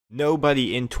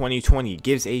Nobody in 2020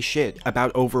 gives a shit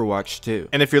about Overwatch 2.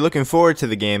 And if you're looking forward to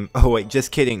the game, oh wait,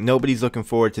 just kidding, nobody's looking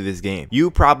forward to this game.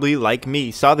 You probably, like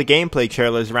me, saw the gameplay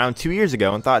trailers around 2 years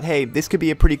ago and thought, hey, this could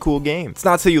be a pretty cool game. It's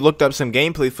not till you looked up some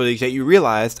gameplay footage that you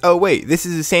realized, oh wait, this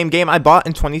is the same game I bought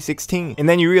in 2016. And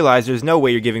then you realize there's no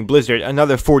way you're giving Blizzard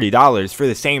another $40 for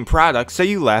the same product, so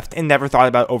you left and never thought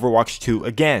about Overwatch 2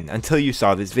 again until you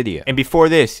saw this video. And before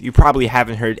this, you probably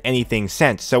haven't heard anything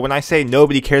since, so when I say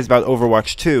nobody cares about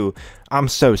Overwatch 2, I'm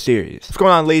so serious. What's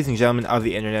going on, ladies and gentlemen of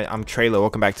the internet? I'm Treyllo.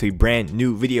 Welcome back to a brand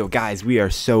new video. Guys, we are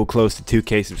so close to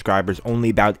 2K subscribers, only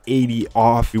about 80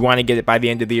 off. We want to get it by the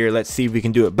end of the year. Let's see if we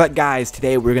can do it. But guys,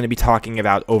 today we're going to be talking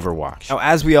about Overwatch. Now,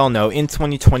 as we all know, in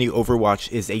 2020,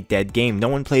 Overwatch is a dead game. No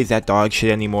one plays that dog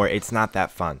shit anymore. It's not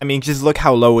that fun. I mean, just look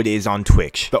how low it is on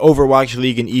Twitch. The Overwatch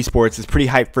League in esports is pretty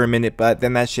hyped for a minute, but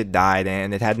then that shit died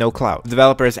and it had no clout. The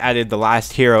developers added the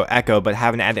last hero, Echo, but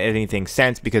haven't added anything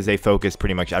since because they focus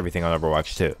pretty much everything on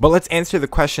Overwatch 2. But let's answer the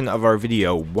question of our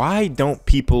video: why don't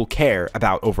people care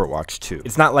about Overwatch 2?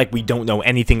 It's not like we don't know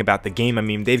anything about the game. I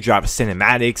mean, they've dropped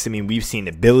cinematics. I mean, we've seen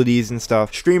abilities and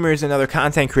stuff. Streamers and other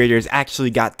content creators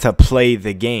actually got to play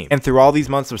the game. And through all these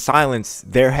months of silence,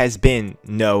 there has been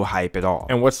no hype at all.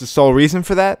 And what's the sole reason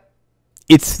for that?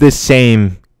 It's the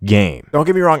same game. Don't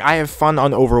get me wrong, I have fun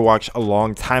on Overwatch a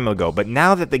long time ago, but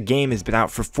now that the game has been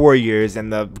out for 4 years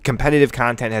and the competitive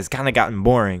content has kind of gotten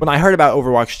boring, when I heard about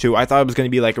Overwatch 2, I thought it was going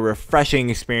to be like a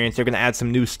refreshing experience. They're going to add some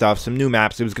new stuff, some new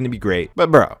maps. It was going to be great. But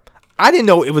bro, I didn't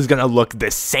know it was gonna look the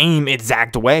same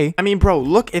exact way. I mean, bro,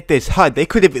 look at this HUD. They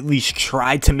could have at least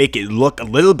tried to make it look a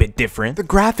little bit different. The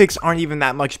graphics aren't even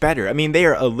that much better. I mean, they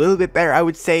are a little bit better, I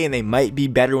would say, and they might be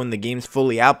better when the game's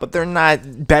fully out, but they're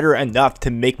not better enough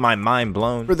to make my mind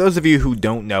blown. For those of you who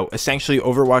don't know, essentially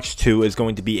Overwatch 2 is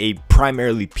going to be a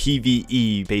primarily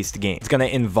PvE based game. It's gonna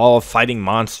involve fighting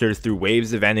monsters through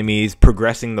waves of enemies,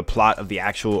 progressing the plot of the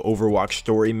actual Overwatch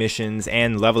story missions,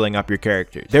 and leveling up your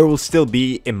characters. There will still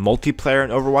be a multiplayer in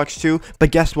Overwatch 2,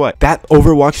 but guess what? That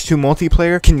Overwatch 2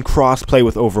 multiplayer can cross-play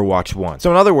with Overwatch 1.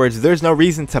 So in other words, there's no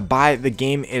reason to buy the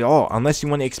game at all unless you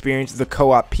want to experience the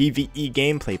co-op PvE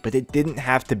gameplay, but it didn't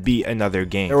have to be another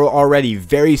game. There were already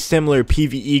very similar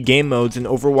PvE game modes in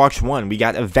Overwatch 1. We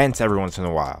got events every once in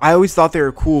a while. I always thought they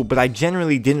were cool, but I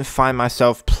generally didn't find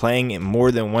myself playing it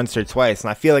more than once or twice,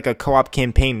 and I feel like a co-op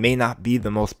campaign may not be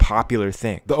the most popular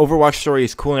thing. The Overwatch story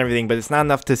is cool and everything, but it's not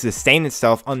enough to sustain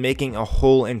itself on making a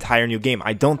whole entire new game.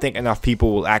 I don't think enough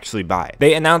people will actually buy it.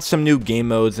 They announced some new game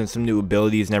modes and some new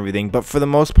abilities and everything, but for the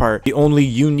most part, the only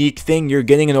unique thing you're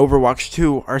getting in Overwatch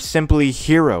 2 are simply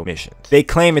hero missions. They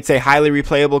claim it's a highly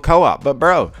replayable co-op, but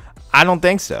bro, I don't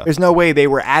think so. There's no way they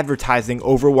were advertising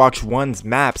Overwatch 1's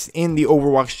maps in the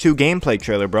Overwatch 2 gameplay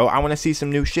trailer, bro. I want to see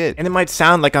some new shit. And it might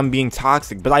sound like I'm being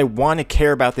toxic, but I want to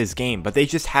care about this game, but they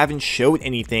just haven't showed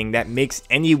anything that makes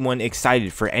anyone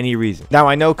excited for any reason. Now,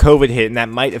 I know COVID hit and that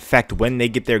might affect when they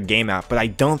get their game out, but I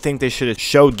don't think they should have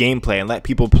showed gameplay and let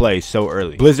people play so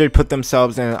early. Blizzard put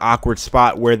themselves in an awkward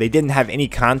spot where they didn't have any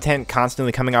content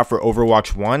constantly coming out for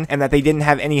Overwatch 1, and that they didn't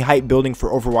have any hype building for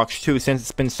Overwatch 2 since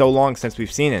it's been so long since we've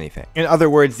seen anything. In other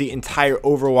words, the entire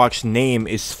Overwatch name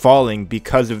is falling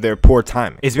because of their poor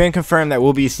timing. It's been confirmed that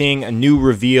we'll be seeing a new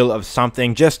reveal of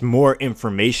something, just more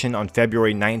information, on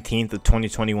February 19th of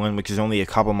 2021, which is only a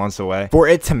couple months away. For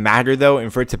it to matter though,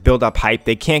 and for it to build up hype,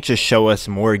 they can't just show us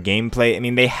more gameplay. I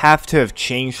mean, they have to have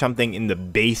changed something in the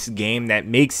base game that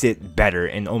makes it better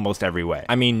in almost every way.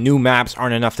 I mean, new maps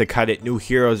aren't enough to cut it. New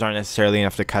heroes aren't necessarily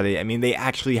enough to cut it. I mean, they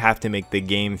actually have to make the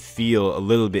game feel a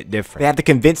little bit different. They have to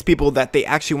convince people that they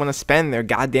actually want to spend their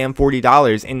goddamn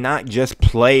 $40 and not just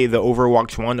play the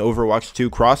Overwatch 1 Overwatch 2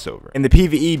 crossover. And the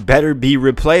PvE better be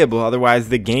replayable, otherwise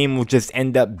the game will just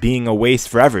end up being a waste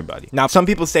for everybody. Now, some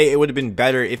people say it would have been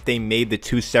better if they made the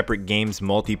two separate games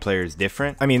multiplayers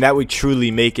different. I mean, that would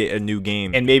truly make it a new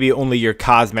game, and maybe only your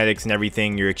cosmetics and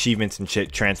everything, your achievements and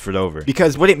shit, transferred over.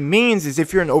 Because what it means is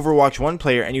if you're an Overwatch 1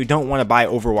 player and you don't want to buy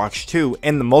Overwatch 2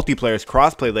 and the multiplayer is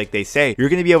crossplay like they say, you're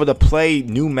going to be able to play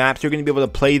new maps, you're going to be able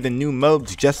to play the new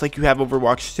modes just like you have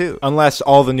Overwatch 2, unless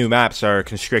all the new maps are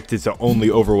constricted to only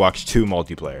Overwatch 2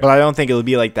 multiplayer. But I don't think it'll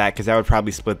be like that, because that would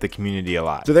probably split the community a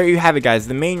lot. So there you have it, guys.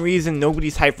 The main reason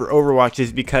nobody's hyped for Overwatch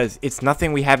is because it's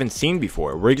nothing we haven't seen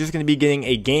before. We're just going to be getting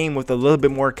a game with a little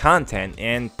bit more content,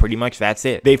 and pretty much that's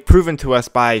it. They've proven to us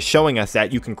by showing us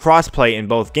that you can crossplay in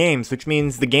both games, which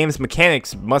means the game's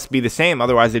mechanics must be the same,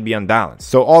 otherwise it'd be unbalanced.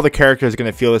 So all the characters are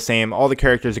going to feel the same, all the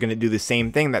characters are going to do the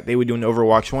same thing that they would do in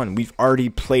Overwatch 1. We've already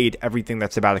played everything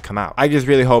that's about about to come out. I just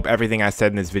really hope everything I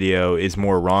said in this video is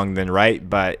more wrong than right,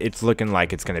 but it's looking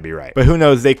like it's gonna be right. But who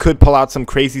knows, they could pull out some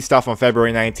crazy stuff on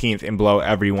February 19th and blow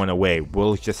everyone away.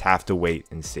 We'll just have to wait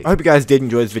and see. I hope you guys did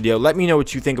enjoy this video. Let me know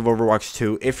what you think of Overwatch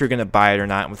 2, if you're gonna buy it or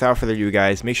not. And without further ado,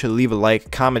 guys, make sure to leave a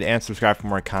like, comment, and subscribe for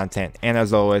more content. And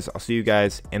as always, I'll see you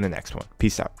guys in the next one.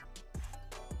 Peace out.